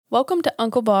Welcome to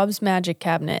Uncle Bob's Magic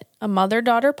Cabinet, a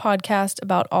mother-daughter podcast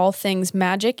about all things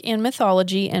magic and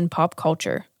mythology and pop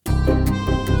culture.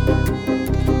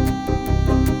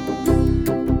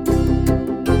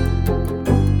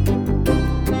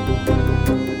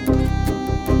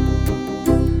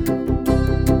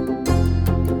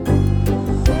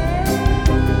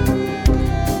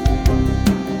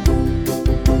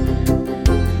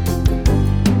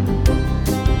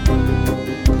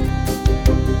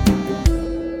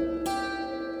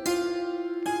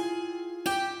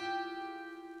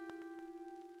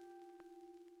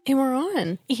 And we're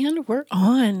on. And we're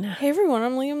on. Hey everyone,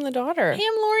 I'm Liam the daughter. Hey,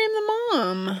 I'm Lori, I'm the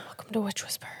mom. Welcome to Witch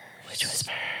Whispers. Witch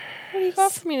Whisper. What do you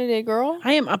got for me today, girl?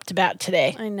 I am up to bat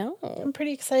today. I know. I'm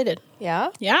pretty excited. Yeah?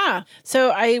 Yeah.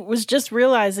 So I was just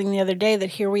realizing the other day that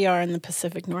here we are in the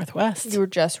Pacific Northwest. You were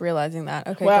just realizing that.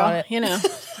 Okay, well, got it. You know.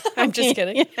 I'm just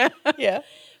kidding. Yeah.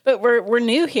 But we're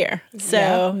new here.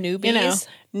 So, newbies. You know,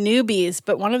 newbies.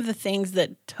 But one of the things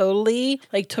that totally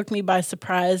took me by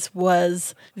surprise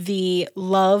was the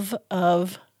love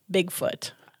of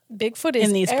Bigfoot. Bigfoot is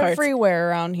in these everywhere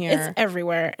around here. It's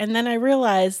everywhere. And then I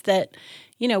realized that,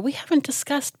 we haven't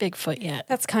discussed Bigfoot yet.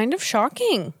 That's kind of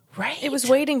shocking. Right. It was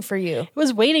waiting for you. It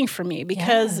was waiting for me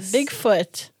because Yes.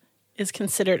 Bigfoot is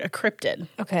considered a cryptid,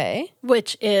 Okay.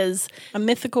 which is a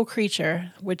mythical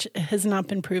creature which has not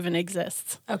been proven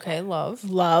exists. Okay, love.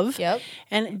 Love. Yep.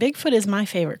 And Bigfoot is my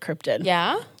favorite cryptid.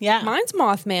 Yeah? Yeah. Mine's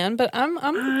Mothman, but I'm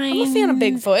a fan of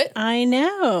Bigfoot. I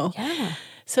know. Yeah.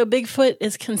 So Bigfoot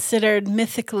is considered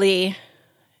mythically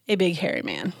a big hairy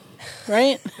man,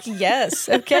 right? Yes.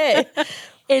 Okay.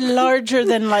 A larger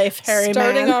than life hairy man.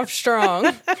 Starting off strong.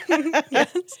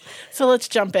 Yes. So let's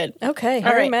jump in. Okay. All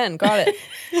Hairy right. men. Got it.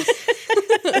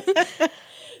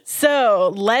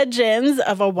 So, legends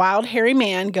of a wild hairy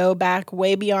man go back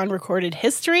way beyond recorded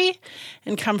history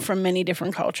and come from many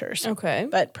different cultures. Okay.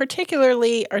 But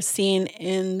particularly are seen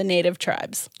in the native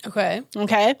tribes. Okay.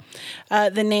 Okay?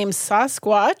 The name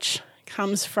Sasquatch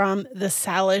comes from the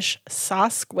Salish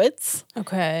Sasquatch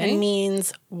Okay. and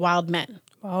means wild men.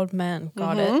 Wild men.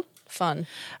 Got it. Fun.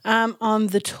 On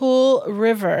the Tool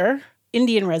River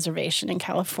Indian Reservation in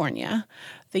California,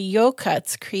 the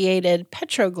Yokuts created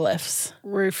petroglyphs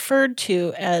referred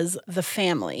to as the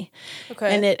family.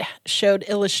 Okay. And it showed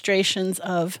illustrations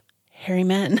of hairy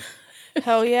men.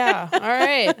 Hell yeah. All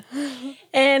right.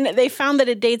 And they found that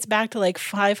it dates back to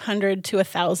 500 to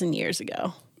 1,000 years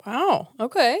ago. Wow.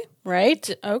 Okay. Right?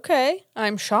 Okay.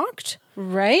 I'm shocked.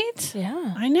 Right?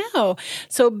 Yeah. I know.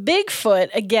 So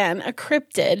Bigfoot, again, a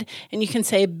cryptid, and you can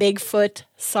say Bigfoot,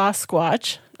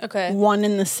 Sasquatch. Okay. One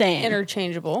and the same.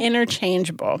 Interchangeable.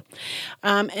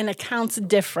 And accounts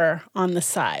differ on the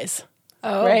size.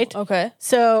 Oh. Right? Okay.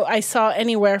 So I saw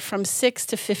anywhere from 6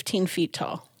 to 15 feet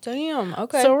tall. Damn.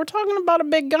 Okay. So we're talking about a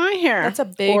big guy here. That's a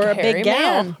big or a hairy big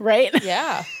gal, man. right?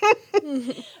 Yeah.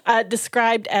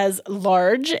 Described as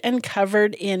large and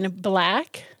covered in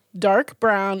black, dark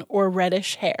brown, or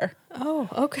reddish hair. Oh,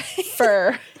 okay.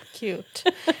 Fur. Cute.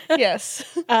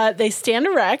 Yes. They stand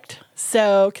erect,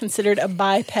 so considered a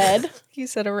biped. You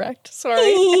said erect.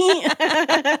 Sorry.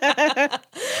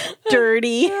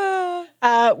 Dirty.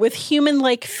 With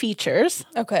human-like features.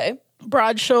 Okay.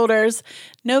 Broad shoulders,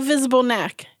 no visible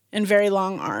neck, and very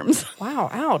long arms. Wow.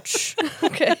 Ouch.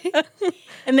 Okay.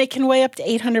 And they can weigh up to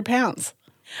 800 pounds.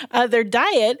 Their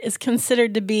diet is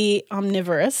considered to be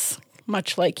omnivorous,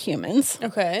 much like humans.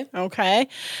 Okay. Okay.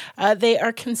 They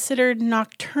are considered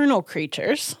nocturnal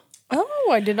creatures. Oh,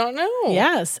 I did not know.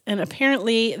 Yes. And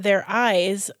apparently their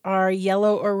eyes are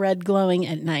yellow or red glowing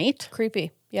at night.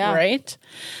 Creepy. Yeah. Right?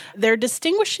 Their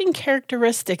distinguishing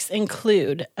characteristics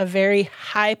include a very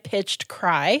high-pitched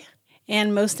cry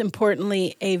and, most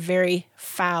importantly, a very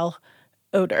foul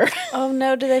odor. Oh,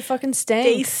 no. Do they fucking stink?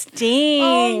 They stink.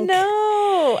 Oh,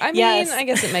 no. I mean, Yes. I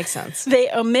guess it makes sense. They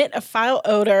emit a foul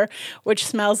odor which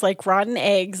smells like rotten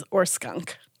eggs or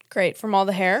skunk. Great. From all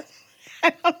the hair?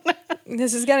 I don't know.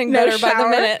 This is getting No better by the shower.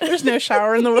 minute. There's no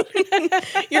shower in the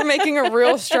wilderness. You're making a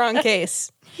real strong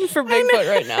case for Bigfoot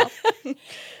right now.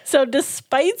 So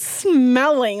despite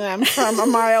smelling them from a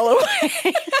mile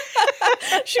away,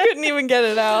 She couldn't even get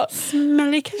it out.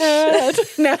 smelly cat.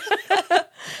 No.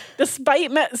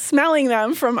 Despite smelling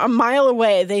them from a mile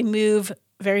away, they move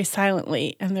very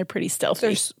silently and they're pretty stealthy.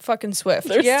 They're fucking swift.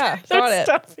 They're got it.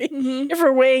 stealthy. If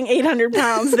we're weighing 800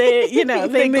 pounds, they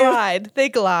They move. glide. They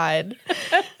glide.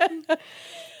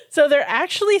 So they're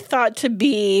actually thought to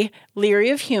be leery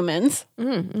of humans.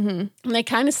 And they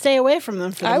kind of stay away from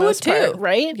them for the most part,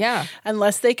 right? Yeah.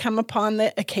 Unless they come upon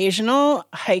the occasional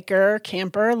hiker,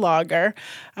 camper, logger,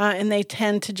 and they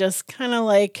tend to just kind of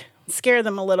scare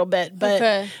them a little bit,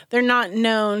 but they're not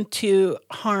known to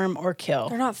harm or kill.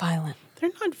 They're not violent.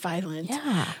 They're not violent.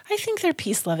 Yeah. I think they're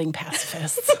peace-loving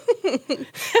pacifists.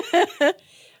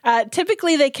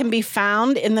 Typically, they can be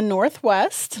found in the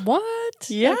Northwest. What?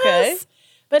 Yes. Okay.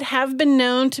 But have been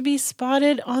known to be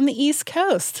spotted on the East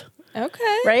Coast.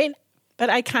 Okay. Right? But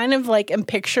I kind of like am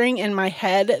picturing in my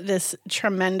head this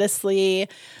tremendously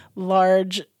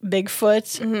large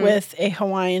Bigfoot with a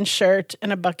Hawaiian shirt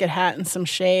and a bucket hat and some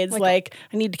shades. Like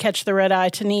I need to catch the red eye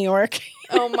to New York.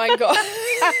 Oh my God.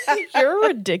 You're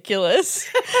ridiculous.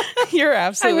 You're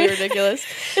absolutely ridiculous.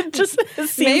 It just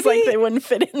seems like they wouldn't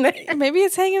fit in there. Maybe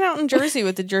it's hanging out in Jersey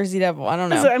with the Jersey Devil. I don't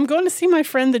know. So I'm going to see my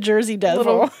friend the Jersey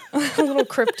Devil. Little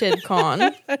cryptid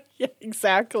con. Yeah,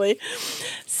 exactly.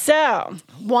 So,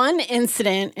 one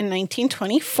incident in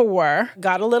 1924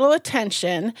 got a little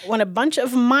attention when a bunch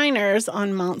of miners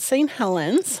on Mount St.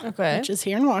 Helens, which is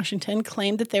here in Washington,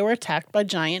 claimed that they were attacked by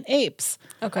giant apes.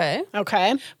 Okay.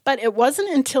 But it wasn't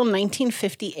until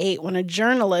 1958 when a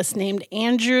journalist named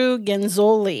Andrew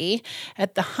Genzoli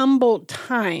at the Humboldt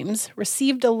Times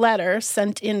received a letter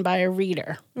sent in by a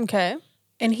reader. Okay.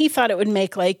 And he thought it would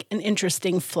make like an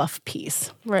interesting fluff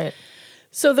piece. Right.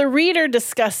 So the reader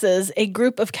discusses a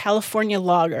group of California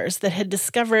loggers that had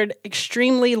discovered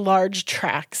extremely large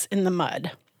tracks in the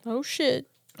mud. Oh, shit.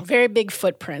 Very big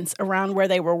footprints around where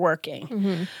they were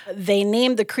working. They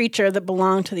named the creature that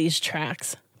belonged to these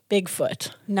tracks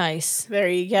Bigfoot. Nice. There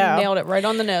you go. Nailed it right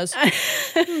on the nose.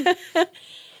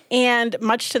 And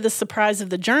much to the surprise of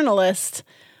the journalist,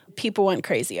 people went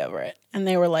crazy over it. And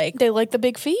they were like... They like the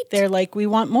big feet? They're like, we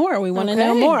want more. We want to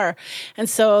know more. And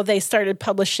so they started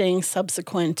publishing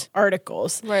subsequent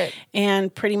articles. Right.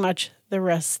 And pretty much the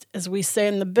rest, as we say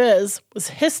in the biz, was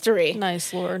history.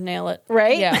 Nice, Lord. Nail it.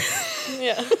 Right? Yeah.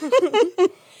 Yeah.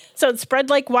 So it spread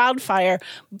like wildfire.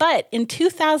 But in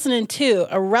 2002,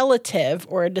 a relative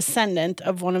or a descendant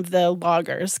of one of the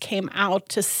loggers came out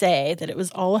to say that it was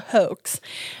all a hoax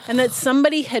and that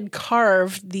somebody had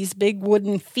carved these big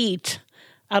wooden feet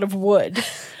out of wood.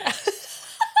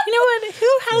 You know what?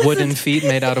 Who has wooden feet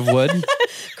made out of wood?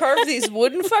 Carve these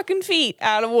wooden fucking feet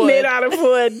out of wood. Made out of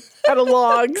wood, out of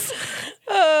logs.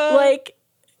 Like,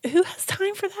 who has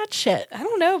time for that shit? I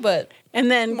don't know, but and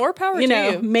then more power to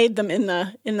you. Made them in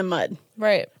the mud.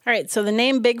 Right. All right. So the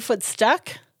name Bigfoot stuck.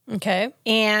 Okay.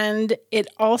 And it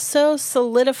also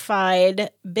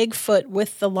solidified Bigfoot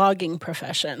with the logging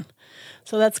profession.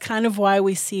 So that's kind of why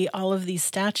we see all of these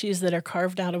statues that are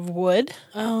carved out of wood.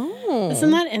 Oh.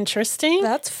 Isn't that interesting?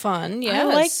 That's fun. Yes.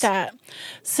 I like that.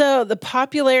 So the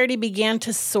popularity began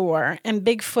to soar, and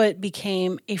Bigfoot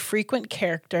became a frequent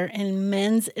character in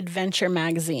men's adventure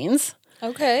magazines.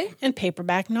 Okay. And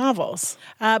paperback novels.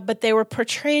 But they were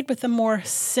portrayed with a more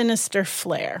sinister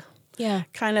flair. Yeah.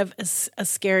 Kind of a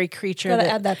scary creature. Gotta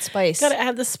add that spice. Gotta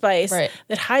add the spice. Right.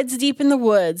 That hides deep in the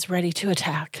woods, ready to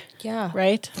attack. Yeah.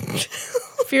 Right?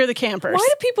 Fear the campers. Why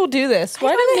do people do this?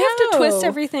 Why do they have to twist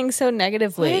everything so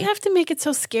negatively? Why do they have to make it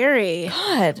so scary?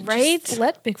 God. Right? Just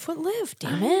let Bigfoot live,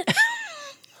 damn it.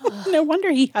 No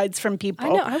wonder he hides from people. I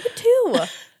know, I would too.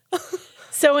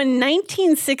 So in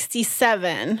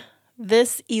 1967,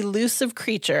 this elusive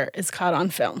creature is caught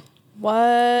on film.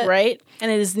 What? Right? And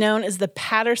it is known as the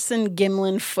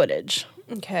Patterson-Gimlin footage.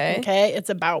 Okay. Okay? It's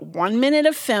about 1 minute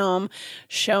of film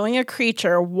showing a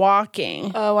creature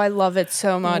walking. Oh, I love it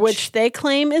so much. Which they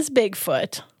claim is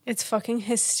Bigfoot. It's fucking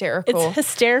hysterical. It's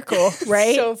hysterical,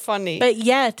 right? So funny. But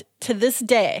yet, to this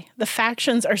day, the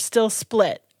factions are still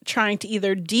split, trying to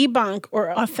either debunk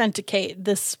or authenticate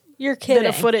this You're kidding. bit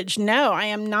of footage. No, I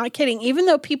am not kidding. Even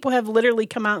though people have literally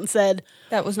come out and said,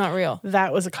 that was not real.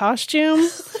 that was a costume.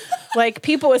 Like,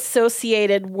 people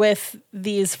associated with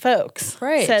these folks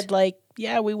said, like,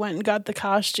 yeah, we went and got the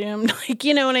costume. Like,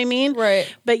 you know what I mean?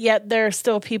 Right. But yet there are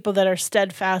still people that are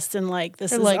steadfast and like,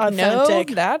 this is like, authentic.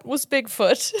 No, that was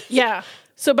Bigfoot. Yeah.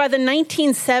 So by the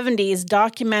 1970s,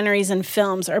 documentaries and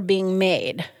films are being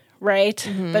made, right?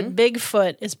 Mm-hmm. But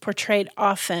Bigfoot is portrayed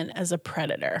often as a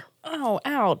predator. Oh,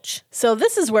 ouch. So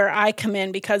this is where I come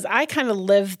in because I kind of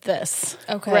lived this.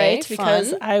 Okay, right? fun.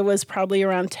 Because I was probably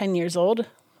around 10 years old,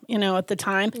 you know, at the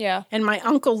time. Yeah. And my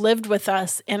uncle lived with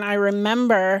us. And I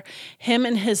remember him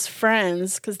and his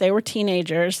friends, because they were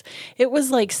teenagers, it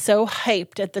was like so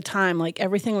hyped at the time. Like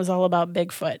everything was all about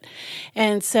Bigfoot.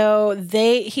 And so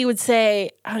he would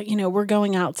say, you know, we're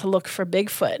going out to look for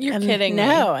Bigfoot. You're and kidding me.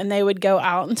 No. And they would go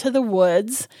out into the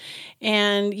woods.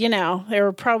 And, you know, they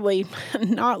were probably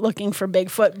not looking for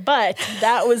Bigfoot, but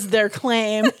that was their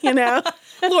claim, you know.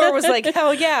 Laura was like,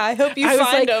 hell yeah, I hope you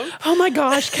find him. Oh my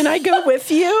gosh, can I go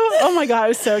with you? Oh my God, I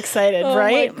was so excited,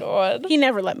 right? Oh my God. He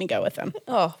never let me go with him.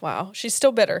 Oh, wow. She's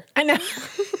still bitter. I know.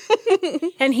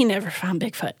 And he never found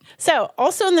Bigfoot. So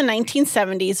also in the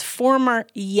 1970s, former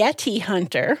Yeti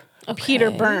hunter,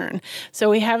 Peter Byrne. So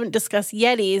we haven't discussed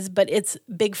Yetis, but it's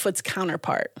Bigfoot's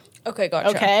counterpart. Okay, gotcha.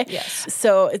 Okay? Yes.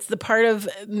 So it's the part of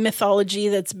mythology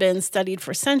that's been studied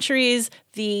for centuries.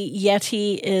 The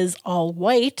Yeti is all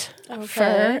white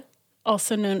fur,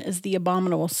 also known as the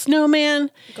abominable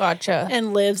snowman. Gotcha.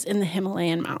 And lives in the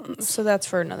Himalayan mountains. So that's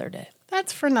for another day.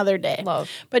 That's for another day. Love.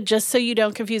 But just so you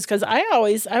don't confuse, because I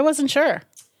wasn't sure.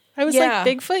 I was like,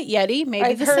 Bigfoot, Yeti, maybe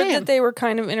I've the heard same. that they were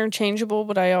kind of interchangeable,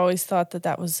 but I always thought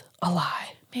that was a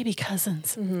lie. Maybe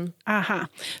cousins. Mm-hmm.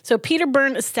 So Peter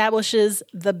Byrne establishes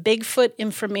the Bigfoot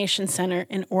Information Center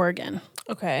in Oregon.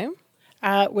 Okay.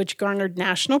 Which garnered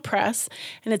national press,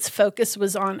 and its focus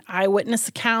was on eyewitness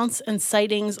accounts and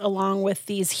sightings, along with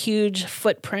these huge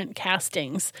footprint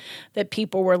castings that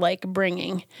people were like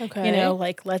bringing. Okay. You know,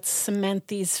 like let's cement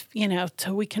these,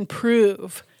 till we can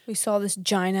prove. We saw this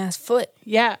giant ass foot.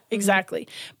 Yeah, exactly.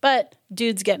 But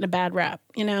dude's getting a bad rap,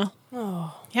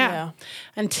 Oh, Yeah.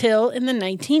 Until in the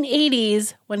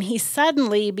 1980s, when he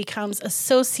suddenly becomes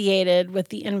associated with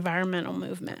the environmental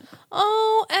movement.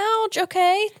 Oh, ouch.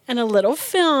 Okay. And a little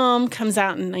film comes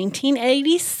out in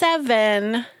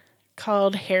 1987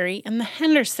 called Harry and the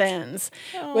Hendersons,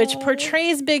 which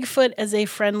portrays Bigfoot as a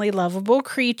friendly, lovable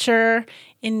creature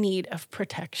in need of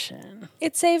protection.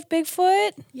 It saved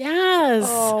Bigfoot? Yes.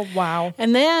 Oh, wow.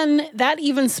 And then that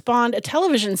even spawned a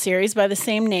television series by the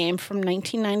same name from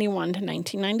 1991 to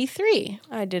 1993.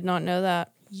 I did not know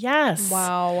that. Yes.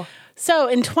 Wow. So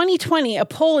in 2020, a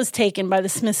poll is taken by the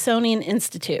Smithsonian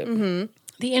Institute. Mm-hmm.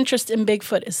 The interest in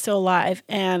Bigfoot is still alive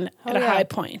and at a high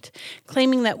point,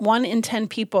 claiming that 1 in 10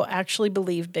 people actually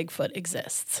believe Bigfoot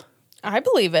exists. I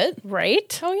believe it.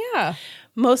 Right? Oh, yeah.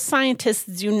 Most scientists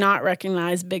do not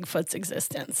recognize Bigfoot's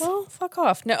existence. Well, fuck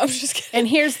off. No, I'm just kidding. And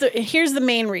here's the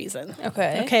main reason.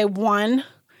 Okay. Okay, 1,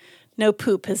 no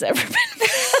poop has ever been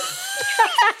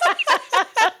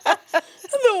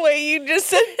The way you just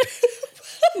said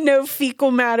no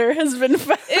fecal matter has been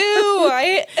found. ew,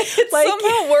 it's Like-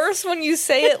 somehow worse when you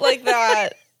say it like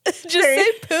that. Just say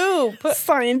poop.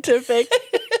 Scientific.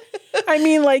 I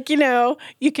mean,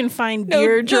 you can find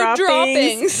deer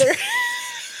droppings.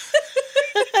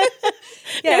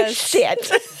 Yes.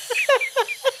 Shit.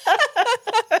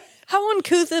 How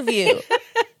uncouth of you.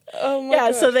 Oh my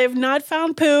God. So they've not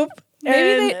found poop.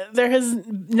 Maybe And there has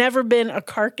never been a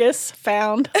carcass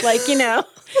found.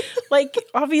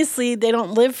 Obviously they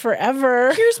don't live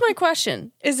forever. Here's my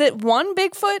question. Is it one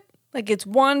Bigfoot? Like it's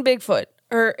one Bigfoot?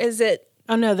 Or is it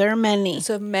Oh, no, there are many.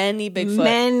 so many Bigfoot?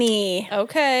 Many.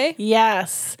 Okay.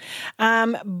 Yes.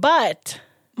 But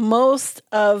most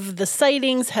of the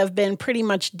sightings have been pretty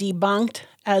much debunked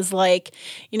as like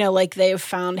they've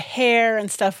found hair and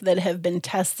stuff that have been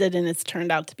tested and it's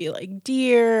turned out to be like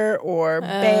deer or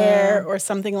bear or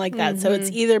something like that. So it's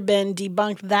either been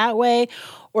debunked that way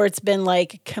or it's been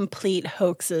like complete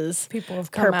hoaxes People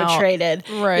have come perpetrated.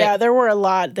 out. Right. Yeah, there were a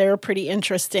lot. They were pretty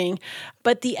interesting.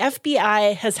 But the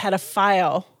FBI has had a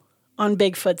file on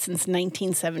Bigfoot since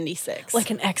 1976. Like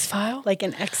an X-File? Like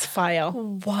an X-file.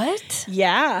 What?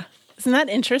 Yeah. Isn't that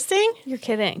interesting? You're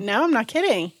kidding. No, I'm not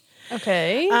kidding.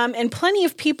 Okay. And plenty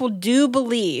of people do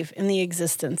believe in the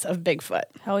existence of Bigfoot.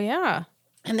 Hell yeah.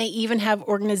 And they even have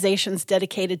organizations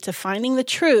dedicated to finding the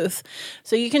truth.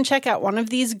 So you can check out one of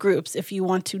these groups if you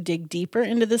want to dig deeper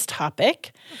into this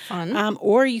topic. Fun.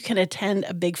 Or you can attend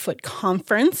a Bigfoot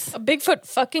conference. A Bigfoot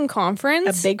fucking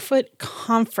conference? A Bigfoot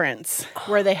conference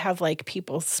where they have like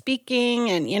people speaking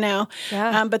and, Yeah.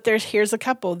 but here's a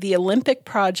couple. The Olympic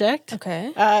Project.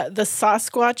 Okay. The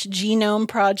Sasquatch Genome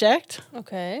Project.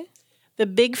 Okay. The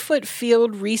Bigfoot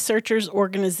Field Researchers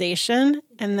Organization,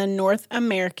 and the North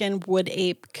American Wood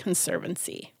Ape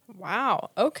Conservancy.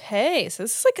 Wow. Okay. So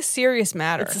this is like a serious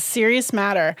matter. It's a serious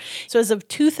matter. So as of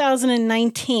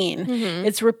 2019,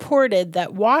 it's reported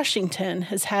that Washington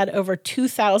has had over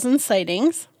 2,000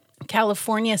 sightings,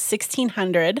 California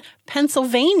 1,600,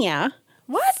 Pennsylvania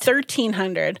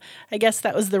 1,300. I guess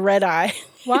that was the red eye.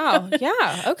 Wow.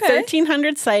 Yeah. Okay.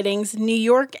 1,300 sightings. New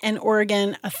York and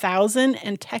Oregon 1,000,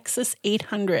 and Texas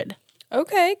 800.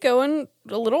 Okay. Going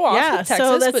a little off with Texas.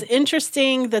 So that's but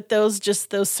interesting that those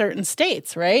certain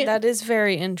states, right? that is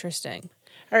very interesting.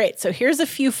 All right. So here's a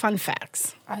few fun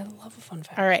facts. I love a fun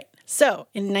fact. All right. So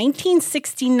in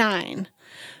 1969,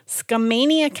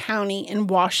 Skamania County in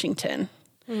Washington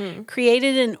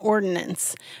created an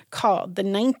ordinance called the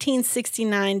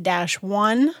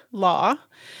 1969-1 law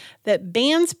that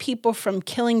bans people from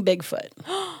killing Bigfoot.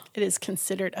 It is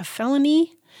considered a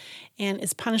felony and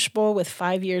is punishable with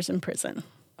 5 years in prison.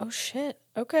 Oh, shit.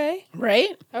 Okay. Right?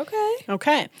 Okay.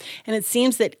 Okay. And it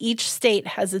seems that each state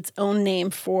has its own name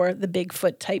for the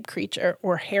Bigfoot type creature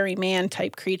or hairy man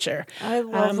type creature. I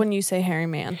love when you say hairy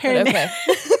man. Hairy Okay.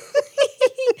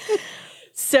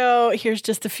 So here's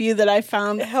just a few that I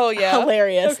found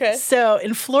hilarious. Okay. So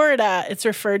in Florida, it's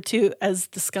referred to as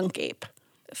the skunk ape.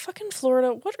 Fucking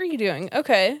Florida. What are you doing?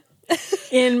 Okay.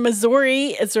 In Missouri,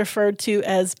 it's referred to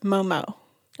as Momo.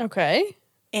 Okay.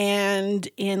 And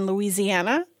in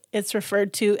Louisiana, it's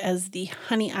referred to as the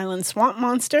Honey Island Swamp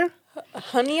Monster.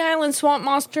 Honey Island Swamp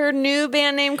Monster, new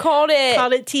band name, called it.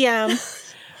 Called it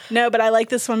TM. No, but I like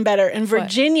this one better. In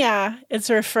Virginia, it's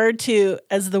referred to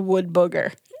as the Wood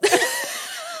Booger.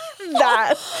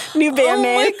 That new band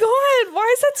name. Oh my God.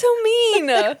 Why is that so mean?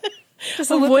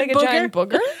 Does it look like a giant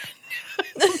booger?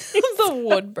 The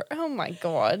wood. Oh my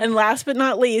God. And last but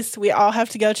not least, we all have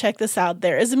to go check this out.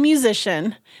 There is a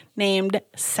musician named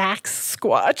Sax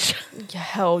Squatch.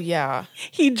 Hell yeah.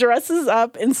 He dresses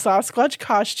up in Sasquatch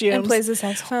costumes And plays the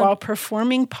saxophone while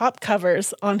performing pop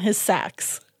covers on his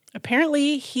sax.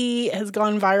 Apparently, he has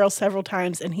gone viral several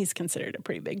times, and he's considered a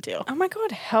pretty big deal. Oh my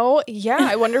God. Hell yeah.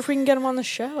 I wonder if we can get him on the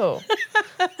show.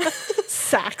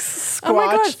 Sax Squatch. Oh my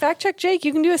God. Fact check Jake.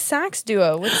 You can do a sax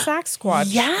duo with Sax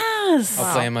Squatch. Yes.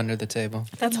 I'll play him under the table.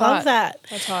 That's Love hot. that.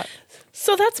 That's hot.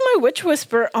 So that's my witch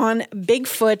whisper on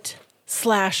Bigfoot /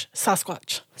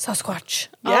 Sasquatch. Sasquatch.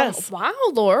 Yes. Wow,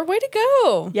 Laura. Way to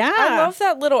go. Yeah. I love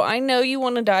that little. I know you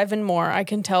want to dive in more. I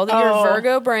can tell that your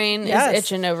Virgo brain yes. is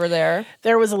itching over there.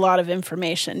 There was a lot of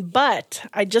information, but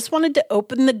I just wanted to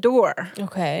open the door.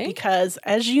 Okay. Because,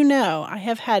 as you know, I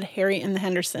have had Harry and the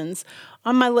Hendersons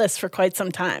on my list for quite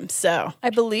some time. So,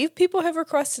 I believe people have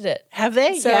requested it. have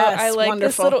they? So yes, I like wonderful.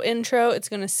 this little intro. It's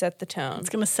going to set the tone. It's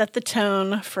going to set the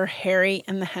tone for Harry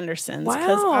and the Hendersons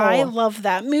because Wow. I love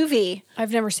that movie.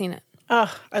 I've never seen it.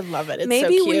 Oh, I love it. It's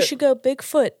Maybe so cute. we should go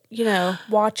Bigfoot,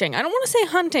 watching. I don't want to say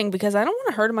hunting because I don't want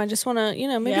to hurt him. I just want to,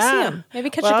 maybe see him. Maybe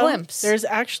catch a glimpse. There's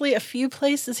actually a few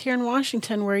places here in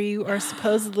Washington where you are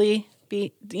supposedly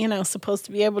supposed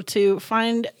to be able to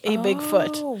find a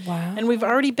Bigfoot. Oh, wow. And we've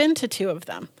already been to 2 of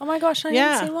them. Oh my gosh, I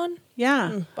didn't see one?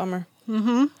 Yeah. Bummer.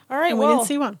 Mm-hmm. All right, And well, we didn't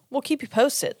see one. We'll keep you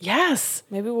posted. Yes.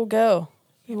 Maybe we'll go.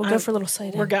 We'll go for a little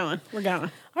sighting. We're going.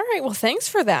 All right, well, thanks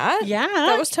for that. Yeah.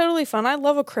 That was totally fun. I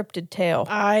love a cryptid tale.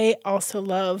 I also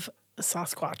love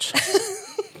Sasquatch.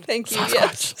 Thank you. Sasquatch.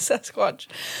 Yes, Sasquatch.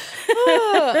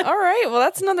 All right, well,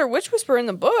 that's another Witch Whisper in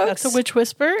the books. That's a Witch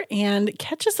Whisper. And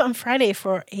catch us on Friday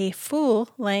for a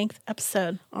full-length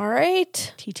episode. All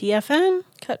right. TTFN.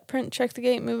 Cut, print, check the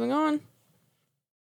gate, moving on.